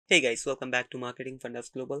Hey guys, welcome back to Marketing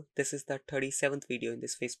Fundas Global. This is the 37th video in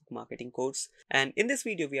this Facebook marketing course, and in this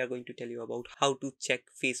video we are going to tell you about how to check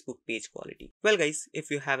Facebook page quality. Well guys,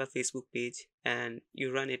 if you have a Facebook page and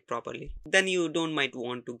you run it properly, then you don't might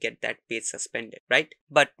want to get that page suspended, right?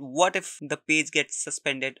 But what if the page gets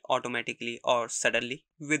suspended automatically or suddenly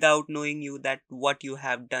without knowing you that what you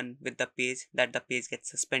have done with the page, that the page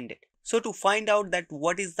gets suspended? So to find out that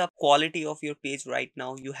what is the quality of your page right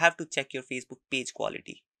now, you have to check your Facebook page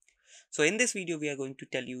quality. So in this video, we are going to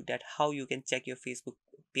tell you that how you can check your Facebook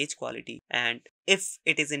page quality, and if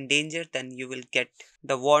it is in danger, then you will get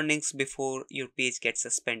the warnings before your page gets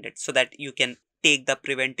suspended so that you can take the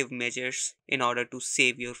preventive measures in order to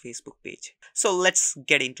save your Facebook page. So let's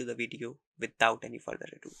get into the video without any further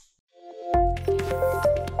ado.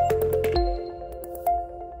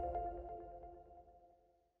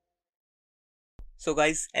 So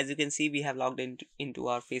guys, as you can see, we have logged into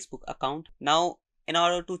our Facebook account. Now, in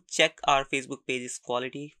order to check our Facebook page's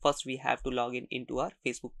quality, first we have to log into our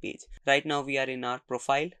Facebook page. Right now we are in our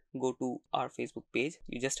profile. Go to our Facebook page.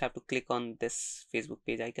 You just have to click on this Facebook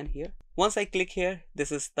page icon here. Once I click here,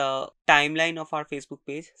 this is the timeline of our Facebook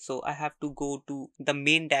page. So I have to go to the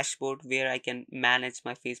main dashboard where I can manage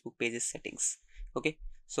my Facebook page's settings. Okay.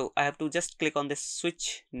 So I have to just click on this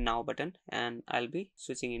switch now button and I'll be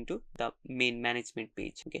switching into the main management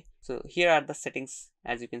page. Okay. So here are the settings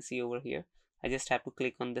as you can see over here. I just have to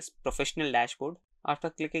click on this professional dashboard.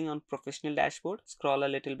 After clicking on professional dashboard, scroll a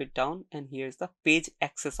little bit down and here's the page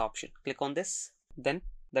access option. Click on this. Then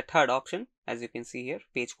the third option, as you can see here,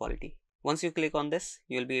 page quality. Once you click on this,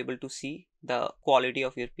 you'll be able to see the quality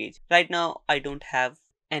of your page. Right now, I don't have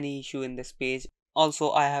any issue in this page.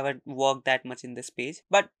 Also, I haven't worked that much in this page,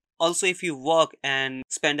 but also if you work and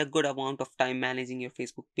spend a good amount of time managing your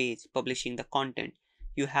Facebook page, publishing the content,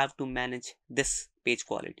 you have to manage this page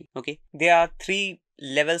quality. Okay, there are three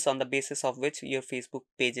levels on the basis of which your Facebook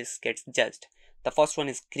pages gets judged. The first one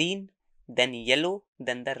is green, then yellow,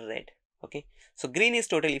 then the red. Okay, so green is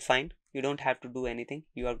totally fine, you don't have to do anything,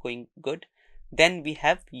 you are going good. Then we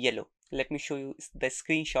have yellow. Let me show you the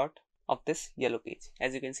screenshot of this yellow page.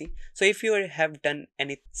 As you can see, so if you have done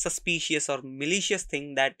any suspicious or malicious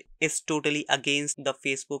thing that is totally against the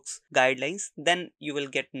Facebook's guidelines, then you will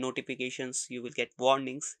get notifications, you will get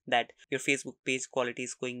warnings that your Facebook page quality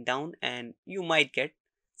is going down and you might get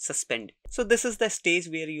suspended. So this is the stage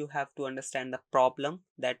where you have to understand the problem,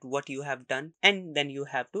 that what you have done, and then you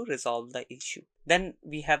have to resolve the issue. Then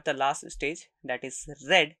we have the last stage, that is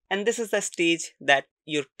red, and this is the stage that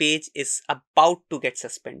your page is about to get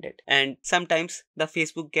suspended, and sometimes the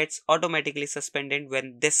Facebook gets automatically suspended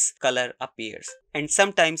when this color appears, and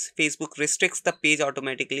sometimes Facebook restricts the page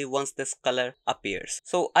automatically once this color appears.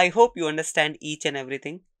 So I hope you understand each and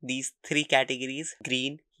everything, these three categories: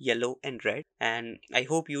 green, yellow and red, and I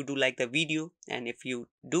hope you do like the video, and if you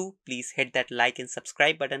do, please hit that like and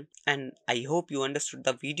subscribe button, and I hope you understood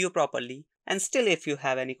the video properly. And still, if you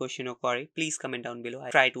have any question or query, please comment down below. I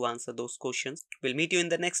try to answer those questions. We'll meet you in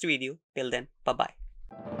the next video. Till then, bye bye.